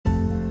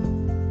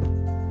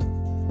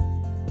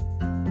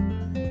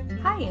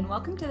and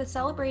welcome to the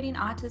Celebrating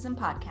Autism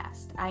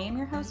podcast. I am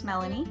your host,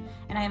 Melanie,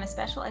 and I am a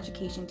special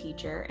education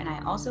teacher, and I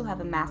also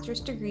have a master's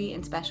degree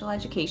in special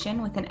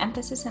education with an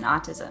emphasis in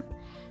autism.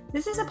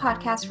 This is a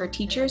podcast for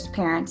teachers,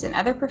 parents, and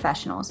other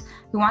professionals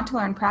who want to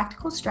learn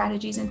practical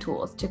strategies and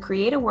tools to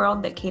create a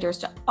world that caters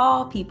to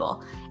all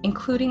people,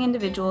 including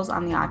individuals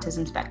on the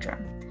autism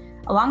spectrum.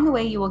 Along the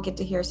way, you will get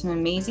to hear some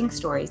amazing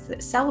stories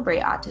that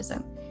celebrate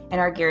autism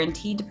and are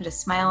guaranteed to put a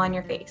smile on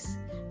your face.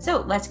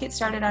 So let's get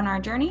started on our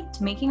journey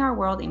to making our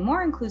world a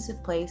more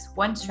inclusive place,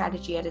 one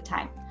strategy at a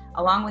time,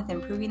 along with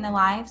improving the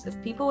lives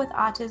of people with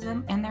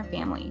autism and their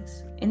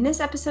families. In this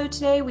episode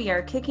today, we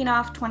are kicking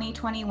off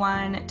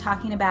 2021,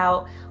 talking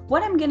about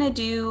what I'm going to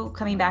do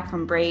coming back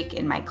from break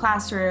in my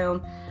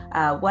classroom,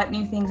 what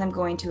new things I'm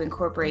going to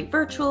incorporate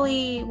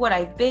virtually, what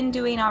I've been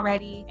doing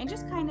already, and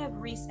just kind of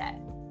reset.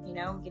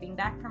 Getting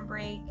back from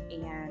break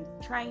and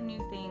trying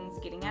new things,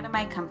 getting out of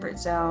my comfort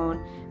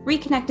zone,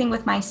 reconnecting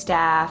with my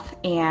staff,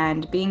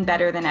 and being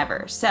better than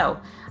ever. So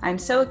I'm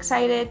so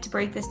excited to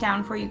break this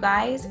down for you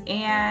guys,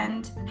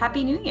 and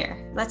Happy New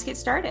Year. Let's get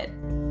started.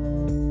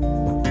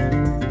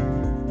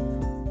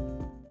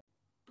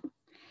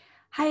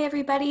 Hi,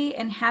 everybody,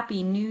 and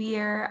Happy New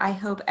Year. I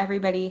hope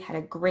everybody had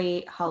a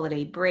great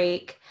holiday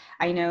break.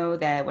 I know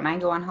that when I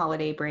go on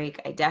holiday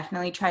break, I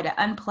definitely try to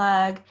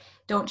unplug,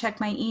 don't check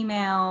my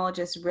email,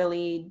 just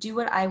really do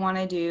what I want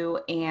to do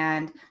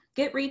and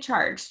get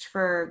recharged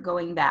for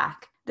going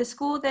back. The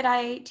school that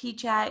I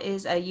teach at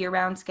is a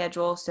year-round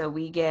schedule, so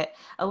we get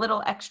a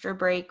little extra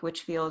break,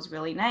 which feels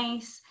really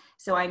nice.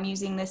 So I'm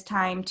using this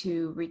time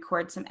to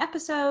record some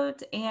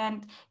episodes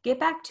and get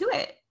back to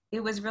it.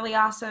 It was really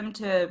awesome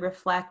to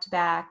reflect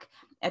back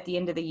at the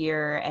end of the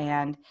year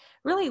and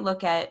really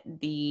look at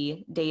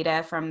the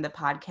data from the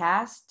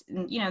podcast.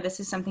 This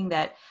is something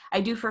that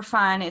I do for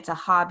fun. It's a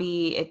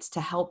hobby. It's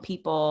to help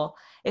people.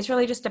 It's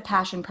really just a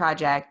passion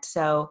project.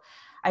 So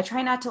I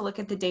try not to look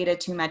at the data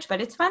too much,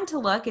 but it's fun to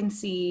look and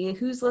see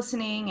who's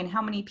listening and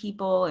how many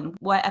people and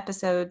what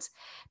episodes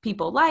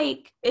people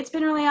like. It's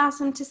been really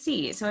awesome to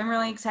see. So I'm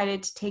really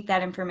excited to take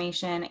that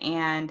information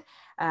and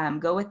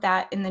go with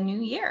that in the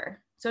new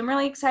year. So I'm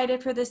really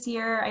excited for this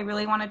year. I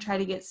really want to try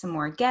to get some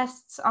more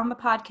guests on the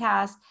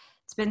podcast.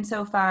 It's been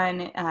so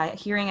fun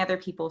hearing other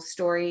people's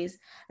stories,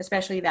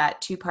 especially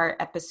that 2-part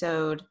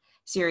episode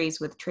series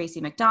with Tracy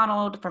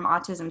McDonald from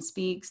Autism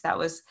Speaks. That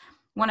was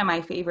one of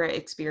my favorite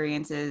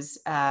experiences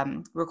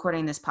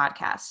recording this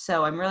podcast.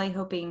 So I'm really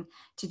hoping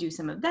to do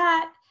some of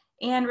that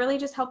and really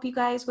just help you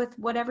guys with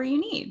whatever you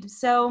need.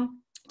 So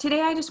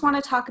today I just want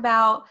to talk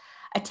about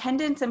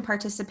attendance and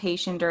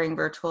participation during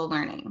virtual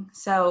learning.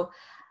 So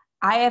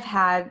I have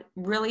had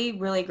really,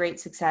 really great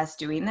success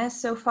doing this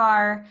so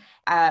far.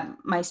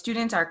 My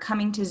students are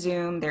coming to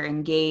Zoom, they're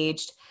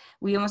engaged.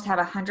 We almost have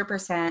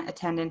 100%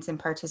 attendance and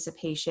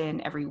participation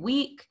every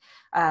week,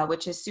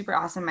 which is super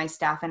awesome. My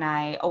staff and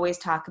I always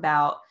talk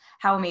about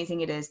how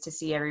amazing it is to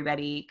see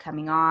everybody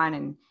coming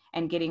on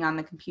and getting on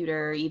the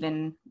computer,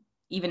 even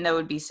though it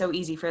would be so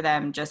easy for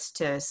them just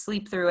to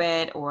sleep through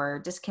it or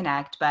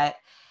disconnect. But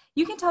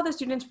you can tell the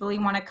students really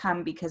want to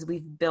come because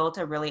we've built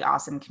a really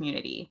awesome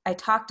community. I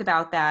talked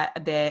about that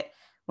a bit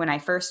when I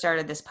first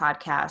started this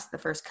podcast. The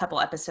first couple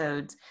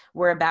episodes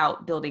were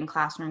about building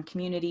classroom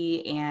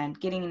community and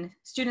getting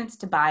students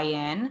to buy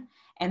in.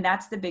 And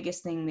that's the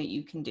biggest thing that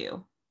you can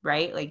do,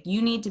 right? Like,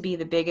 you need to be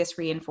the biggest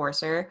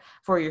reinforcer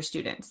for your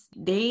students.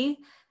 They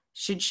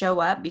should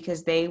show up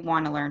because they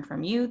want to learn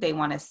from you. They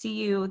want to see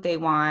you. They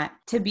want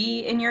to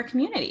be in your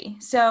community.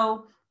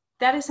 So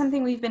that is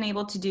something we've been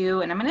able to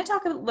do, and I'm going to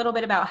talk a little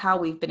bit about how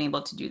we've been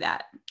able to do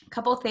that. A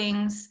couple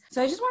things.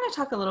 So I just want to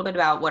talk a little bit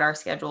about what our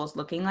schedule is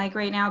looking like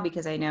right now,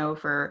 because I know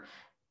for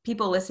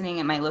people listening,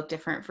 it might look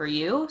different for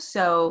you.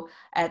 So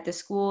at the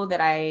school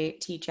that I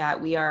teach at,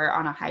 we are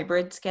on a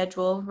hybrid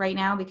schedule right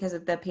now because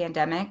of the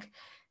pandemic.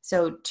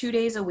 So 2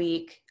 days a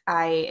week,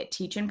 I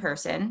teach in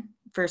person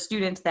for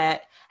students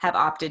that have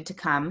opted to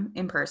come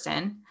in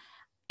person,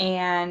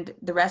 and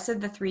the rest of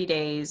the 3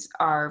 days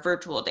are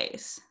virtual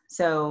days.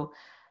 So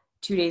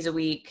 2 days a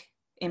week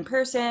in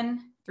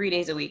person, 3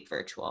 days a week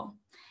virtual.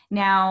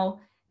 Now,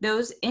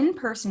 those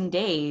in-person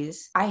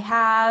days, I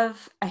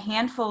have a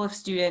handful of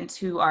students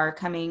who are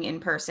coming in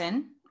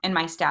person, and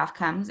my staff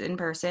comes in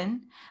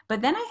person.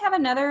 But then I have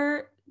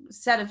another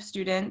set of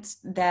students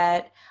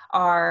that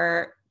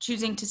are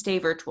choosing to stay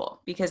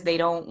virtual because they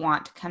don't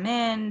want to come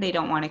in, they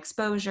don't want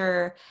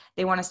exposure,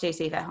 they want to stay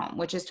safe at home,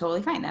 which is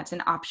totally fine. That's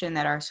an option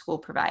that our school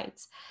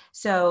provides.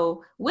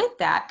 So with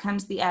that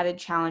comes the added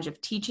challenge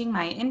of teaching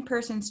my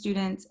in-person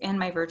students and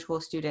my virtual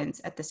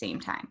students at the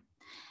same time.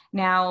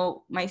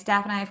 Now, my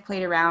staff and I have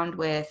played around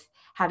with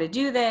how to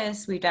do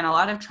this. We've done a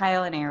lot of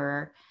trial and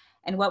error.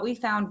 And what we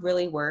found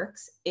really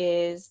works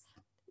is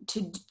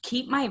to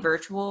keep my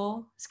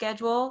virtual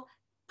schedule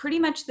pretty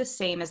much the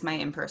same as my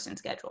in-person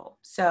schedule.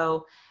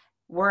 So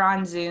we're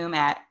on Zoom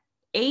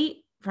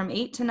from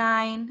 8 to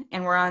 9,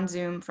 and we're on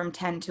Zoom from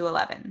 10 to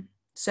 11.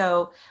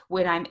 So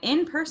when I'm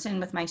in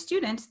person with my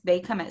students, they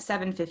come at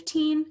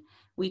 7:15.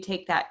 We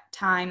take that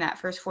time, that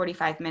first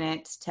 45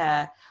 minutes,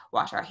 to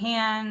wash our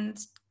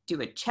hands,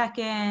 do a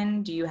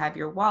check-in? Do you have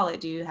your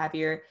wallet? Do you have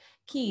your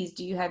keys?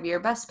 Do you have your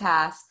bus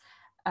pass?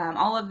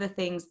 All of the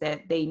things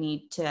that they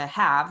need to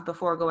have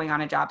before going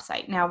on a job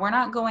site. Now, we're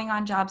not going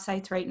on job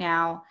sites right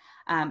now.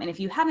 And if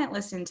you haven't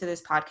listened to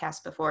this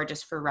podcast before,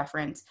 just for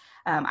reference,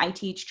 I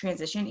teach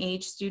transition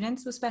age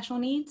students with special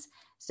needs.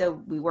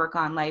 So we work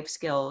on life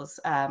skills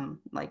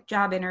like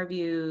job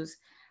interviews,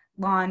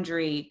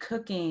 laundry,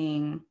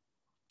 cooking,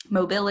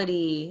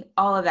 mobility,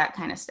 all of that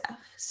kind of stuff.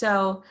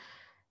 So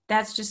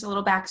that's just a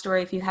little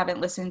backstory if you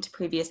haven't listened to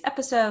previous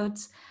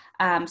episodes.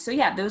 So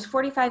yeah, those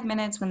 45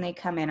 minutes when they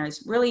come in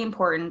is really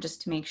important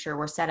just to make sure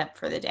we're set up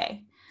for the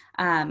day.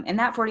 And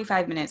that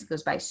 45 minutes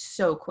goes by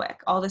so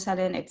quick. All of a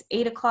sudden it's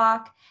 8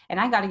 o'clock and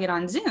I got to get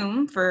on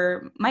Zoom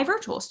for my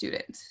virtual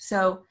students.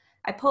 So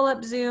I pull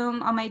up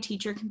Zoom on my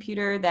teacher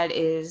computer that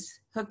is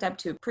hooked up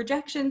to a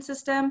projection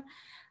system.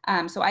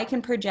 So I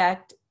can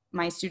project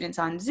my students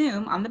on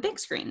Zoom on the big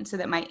screen so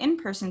that my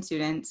in-person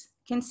students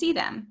can see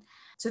them.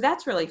 So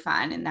that's really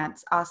fun, and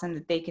that's awesome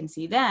that they can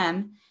see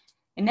them.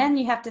 And then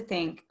you have to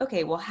think,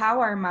 okay, well, how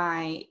are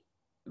my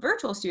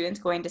virtual students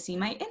going to see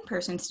my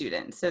in-person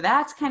students? So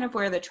that's kind of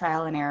where the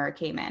trial and error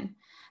came in.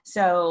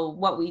 So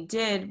what we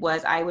did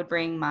was I would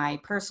bring my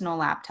personal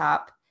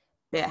laptop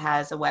that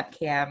has a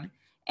webcam,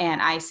 and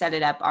I set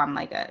it up on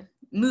like a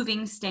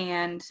moving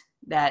stand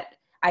that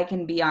I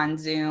can be on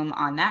Zoom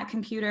on that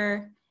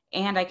computer,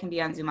 and I can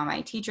be on Zoom on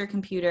my teacher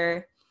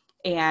computer.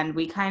 And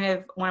we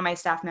one of my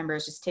staff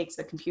members just takes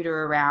the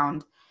computer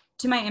around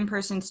to my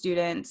in-person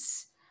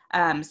students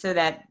so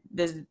that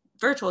the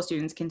virtual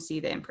students can see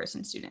the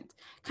in-person students.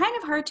 Kind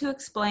of hard to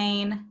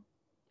explain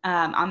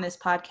on this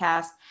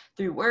podcast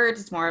through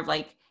words. It's more of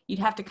like, you'd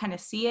have to kind of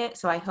see it.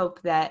 So I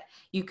hope that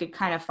you could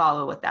kind of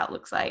follow what that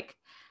looks like.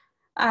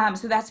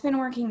 So that's been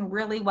working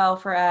really well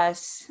for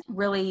us,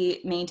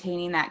 really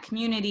maintaining that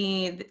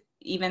community.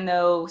 Even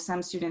though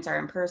some students are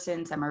in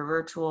person, some are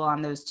virtual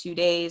on those 2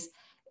 days,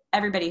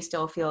 everybody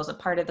still feels a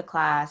part of the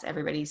class.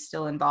 Everybody's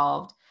still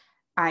involved.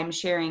 I'm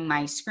sharing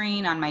my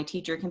screen on my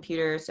teacher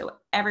computer so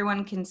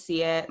everyone can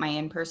see it. My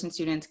in-person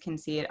students can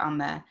see it on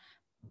the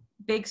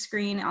big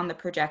screen on the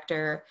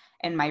projector,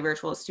 and my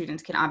virtual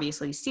students can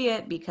obviously see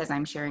it because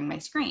I'm sharing my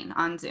screen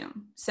on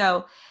Zoom.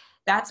 So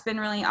that's been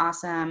really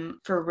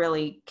awesome for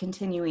really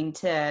continuing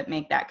to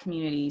make that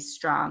community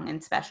strong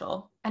and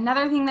special.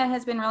 Another thing that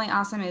has been really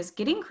awesome is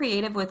getting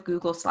creative with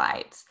Google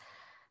Slides.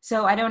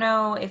 So I don't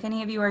know if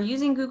any of you are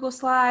using Google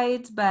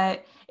Slides,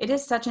 but it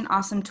is such an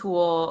awesome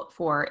tool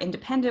for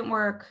independent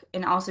work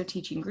and also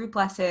teaching group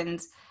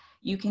lessons.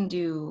 You can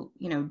do,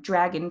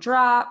 drag and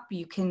drop.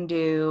 You can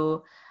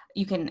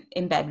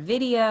embed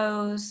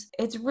videos.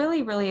 It's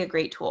really, really a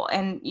great tool.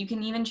 And you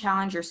can even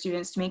challenge your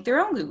students to make their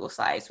own Google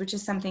Slides, which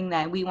is something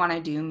that we want to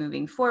do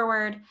moving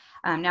forward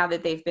now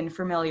that they've been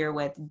familiar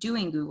with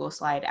doing Google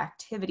Slide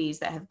activities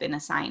that have been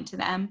assigned to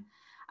them.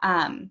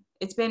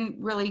 It's been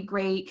really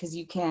great because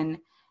you can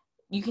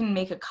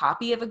make a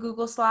copy of a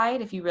Google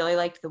Slide if you really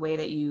liked the way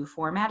that you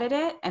formatted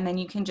it, and then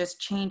you can just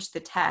change the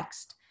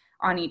text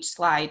on each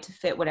slide to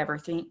fit whatever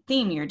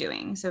theme you're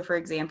doing. So for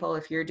example,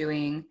 if you're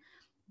doing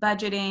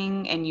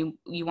budgeting and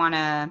you want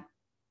to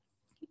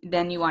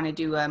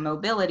do a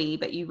mobility,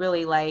 but you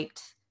really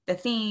liked the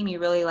theme, you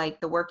really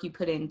liked the work you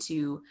put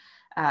into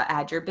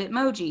add your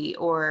Bitmoji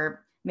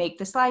or make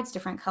the slides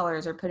different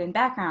colors or put in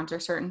backgrounds or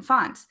certain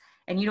fonts,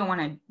 and you don't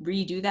want to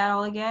redo that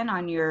all again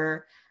on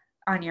your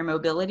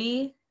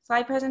mobility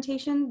slide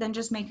presentation, then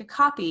just make a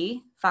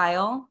copy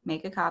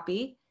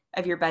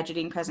of your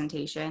budgeting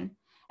presentation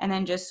and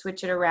then just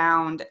switch it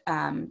around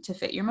to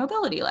fit your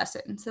mobility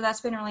lesson. So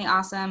that's been really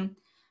awesome.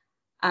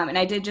 And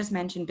I did just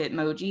mention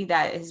Bitmoji.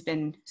 That has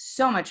been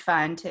so much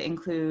fun to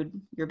include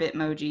your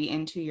Bitmoji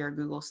into your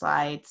Google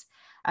Slides.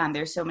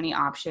 There's so many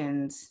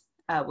options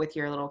with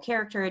your little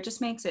character. It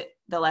just makes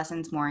the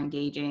lessons more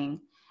engaging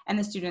and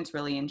the students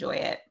really enjoy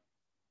it.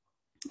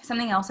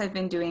 Something else I've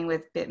been doing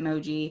with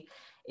Bitmoji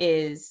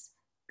is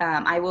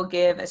I will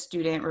give a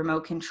student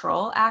remote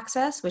control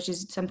access, which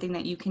is something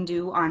that you can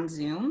do on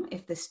Zoom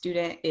if the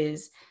student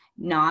is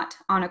not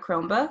on a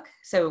Chromebook.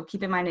 So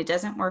keep in mind, it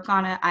doesn't work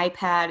on an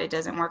iPad, it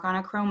doesn't work on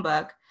a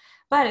Chromebook,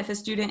 but if a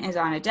student is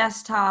on a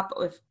desktop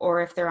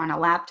or if they're on a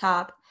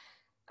laptop,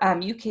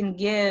 you can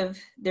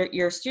give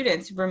your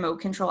students remote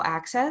control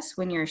access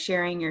when you're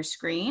sharing your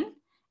screen,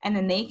 and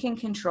then they can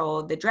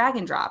control the drag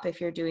and drop if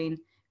you're doing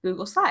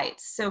Google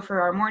Slides. So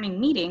for our morning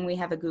meeting, we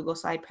have a Google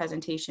Slide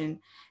presentation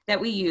that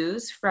we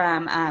use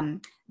from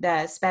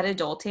the SPED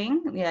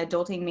Adulting,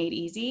 Adulting Made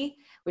Easy,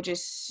 which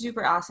is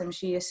super awesome.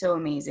 She is so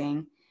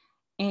amazing.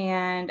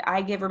 And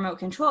I give remote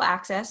control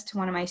access to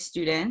one of my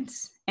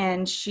students,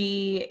 and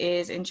she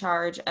is in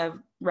charge of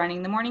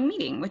running the morning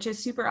meeting, which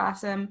is super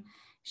awesome.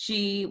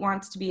 She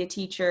wants to be a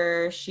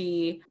teacher.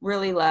 She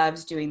really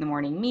loves doing the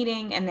morning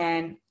meeting, and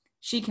then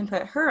she can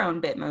put her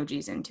own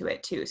Bitmojis into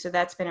it too. So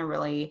that's been a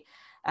really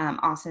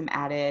awesome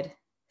added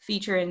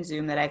feature in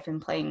Zoom that I've been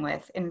playing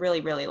with and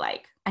really, really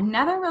like.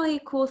 Another really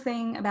cool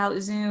thing about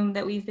Zoom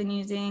that we've been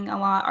using a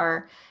lot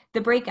are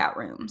the breakout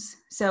rooms.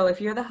 So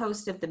if you're the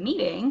host of the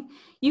meeting,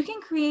 you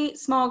can create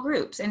small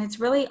groups, and it's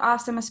really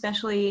awesome,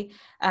 especially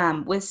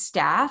with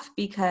staff,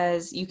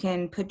 because you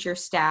can put your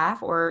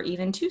staff or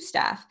even two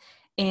staff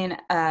in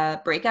a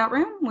breakout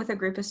room with a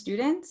group of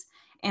students,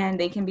 and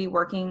they can be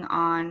working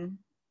on,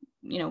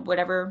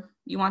 whatever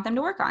you want them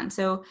to work on.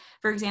 So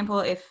for example,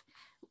 if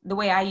the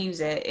way I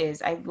use it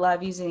is I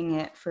love using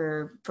it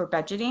for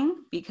budgeting,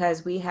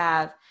 because we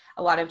have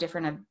a lot of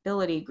different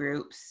ability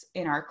groups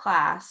in our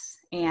class.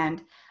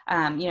 And,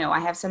 I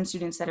have some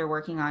students that are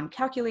working on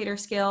calculator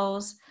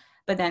skills,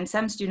 but then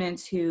some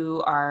students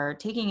who are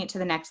taking it to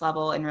the next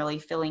level and really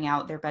filling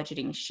out their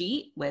budgeting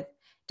sheet with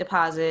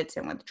deposits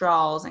and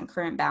withdrawals and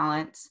current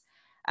balance.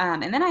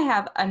 And then I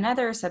have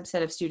another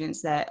subset of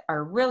students that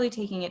are really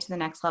taking it to the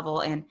next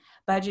level and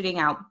budgeting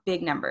out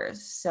big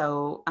numbers.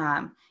 So,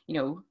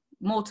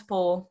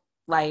 multiple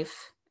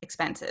life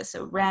expenses.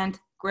 So rent,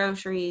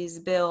 groceries,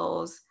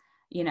 bills,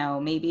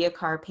 maybe a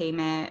car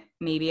payment,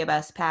 maybe a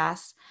bus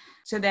pass.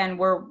 So then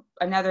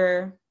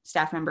another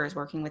staff member is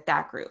working with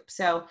that group.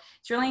 So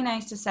it's really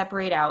nice to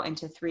separate out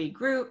into 3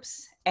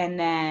 groups. And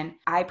then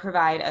I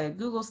provide a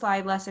Google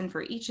Slide lesson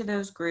for each of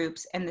those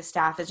groups, and the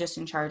staff is just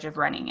in charge of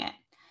running it.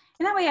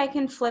 And that way I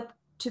can flip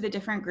to the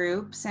different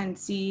groups and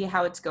see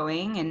how it's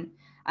going,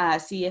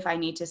 and see if I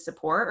need to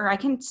support, or I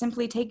can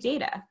simply take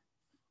data.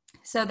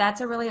 So that's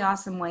a really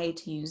awesome way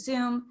to use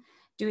Zoom,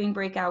 doing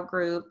breakout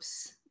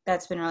groups.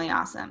 That's been really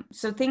awesome.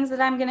 So things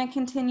that I'm going to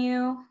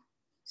continue: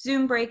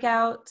 Zoom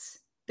breakouts,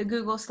 the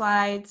Google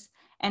Slides,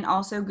 and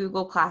also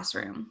Google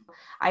Classroom.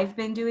 I've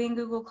been doing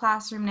Google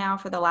Classroom now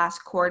for the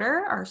last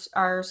quarter.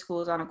 Our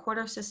school is on a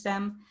quarter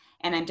system,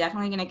 and I'm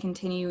definitely going to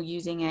continue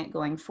using it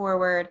going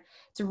forward.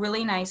 It's a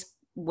really nice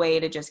way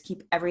to just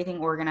keep everything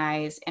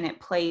organized, and it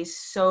plays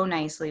so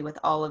nicely with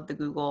all of the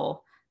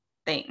Google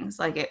things.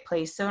 Like, it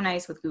plays so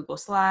nice with Google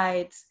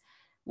Slides,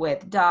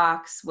 with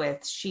docs,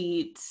 with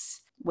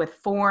sheets, with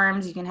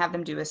forms. You can have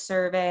them do a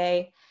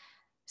survey.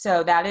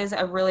 So that is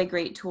a really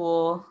great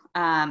tool,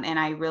 and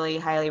I really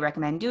highly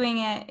recommend doing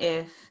it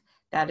if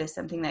that is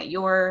something that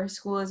your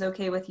school is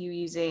okay with you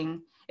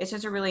using. It's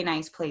just a really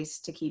nice place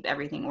to keep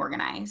everything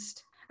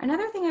organized.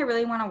 Another thing I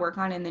really want to work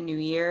on in the new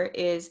year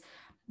is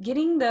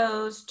getting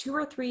those 2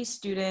 or 3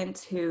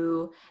 students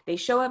who they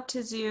show up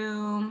to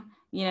Zoom,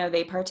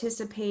 they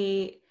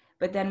participate,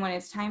 but then when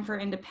it's time for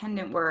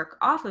independent work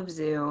off of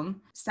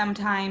Zoom,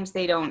 sometimes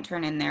they don't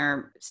turn in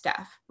their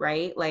stuff,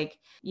 right? Like,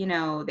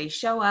 they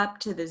show up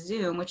to the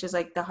Zoom, which is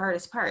like the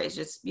hardest part, is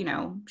just,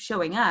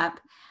 showing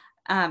up.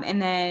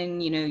 And then,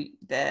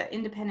 the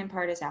independent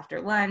part is after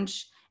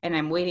lunch, and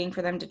I'm waiting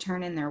for them to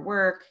turn in their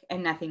work,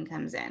 and nothing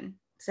comes in.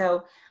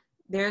 So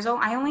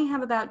I only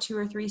have about 2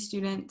 or 3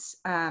 students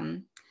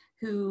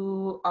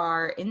who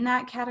are in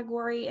that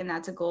category, and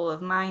that's a goal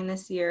of mine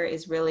this year,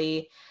 is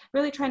really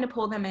trying to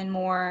pull them in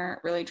more,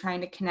 really trying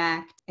to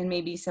connect. And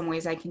maybe some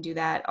ways I can do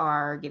that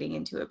are getting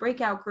into a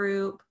breakout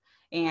group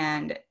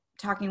and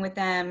talking with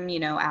them,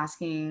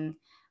 asking,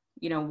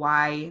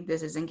 why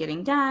this isn't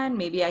getting done.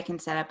 Maybe I can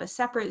set up a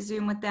separate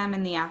Zoom with them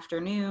in the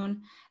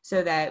afternoon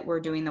so that we're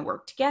doing the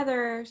work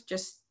together,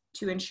 just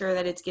to ensure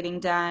that it's getting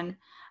done.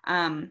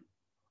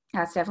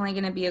 That's definitely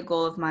going to be a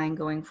goal of mine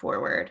going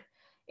forward.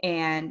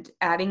 And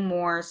adding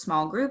more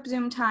small group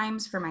Zoom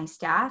times for my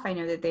staff. I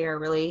know that they are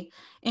really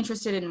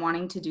interested in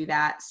wanting to do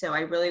that. So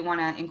I really want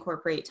to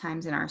incorporate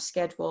times in our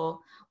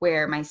schedule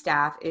where my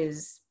staff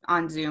is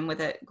on Zoom with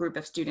a group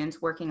of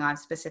students working on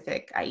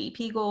specific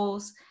IEP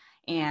goals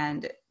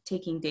and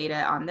taking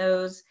data on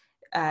those.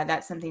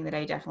 That's something that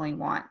I definitely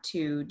want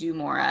to do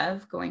more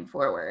of going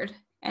forward.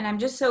 And I'm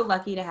just so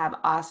lucky to have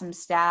awesome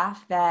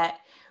staff that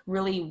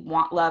really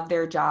love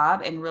their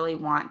job and really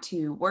want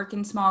to work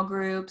in small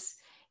groups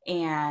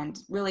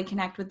and really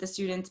connect with the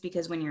students,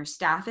 because when your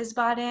staff is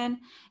bought in,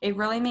 it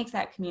really makes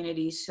that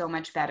community so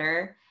much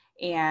better.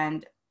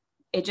 And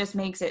it just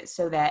makes it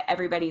so that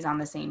everybody's on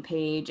the same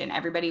page and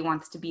everybody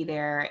wants to be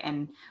there.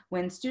 And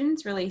when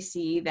students really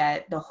see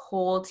that the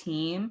whole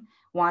team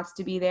wants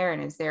to be there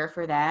and is there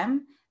for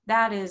them,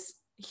 that is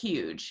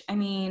huge. I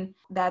mean,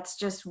 that's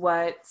just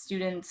what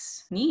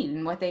students need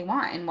and what they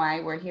want, and why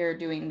we're here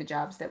doing the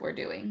jobs that we're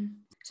doing.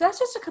 So that's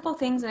just a couple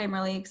things that I'm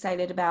really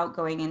excited about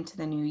going into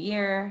the new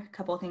year, a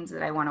couple things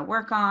that I want to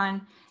work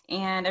on.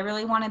 And I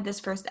really wanted this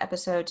first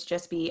episode to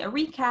just be a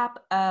recap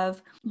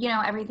of,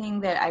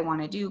 everything that I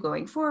want to do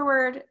going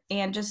forward,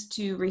 and just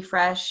to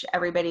refresh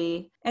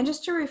everybody, and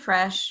just to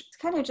refresh, it's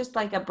kind of just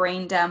like a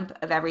brain dump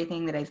of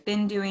everything that I've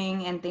been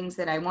doing and things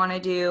that I want to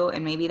do.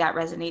 And maybe that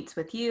resonates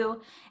with you.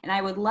 And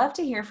I would love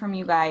to hear from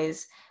you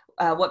guys.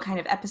 What kind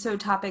of episode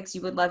topics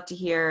you would love to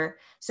hear.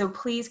 So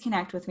please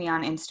connect with me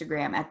on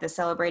Instagram at the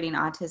Celebrating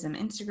Autism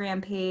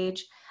Instagram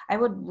page. I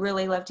would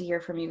really love to hear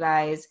from you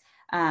guys.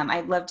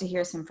 I'd love to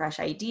hear some fresh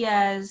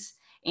ideas,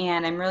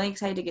 and I'm really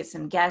excited to get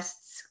some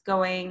guests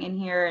going in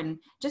here and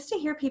just to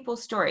hear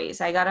people's stories.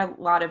 I got a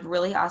lot of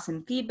really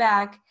awesome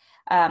feedback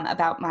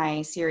about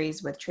my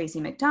series with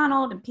Tracy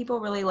McDonald, and people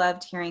really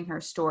loved hearing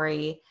her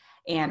story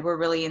and were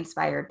really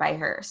inspired by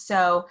her.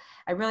 So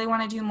I really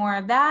want to do more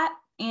of that.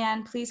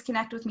 And please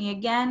connect with me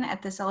again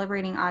at the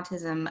Celebrating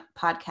Autism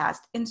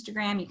podcast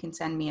Instagram. You can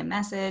send me a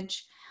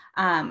message.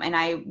 And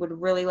I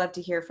would really love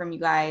to hear from you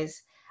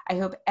guys. I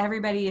hope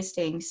everybody is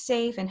staying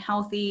safe and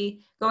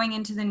healthy going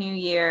into the new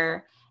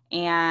year,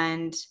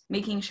 and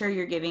making sure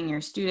you're giving your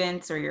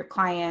students or your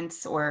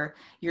clients or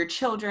your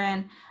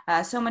children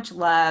so much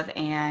love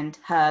and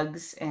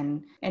hugs,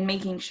 and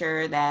making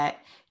sure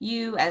that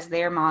you as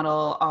their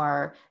model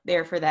are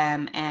there for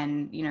them,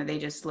 and they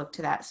just look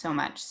to that so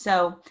much.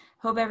 So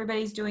hope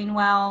everybody's doing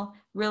well.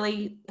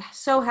 Really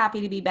so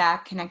happy to be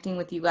back connecting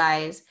with you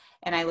guys,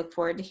 and I look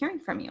forward to hearing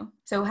from you.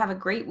 So have a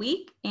great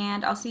week,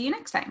 and I'll see you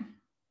next time.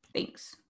 Thanks.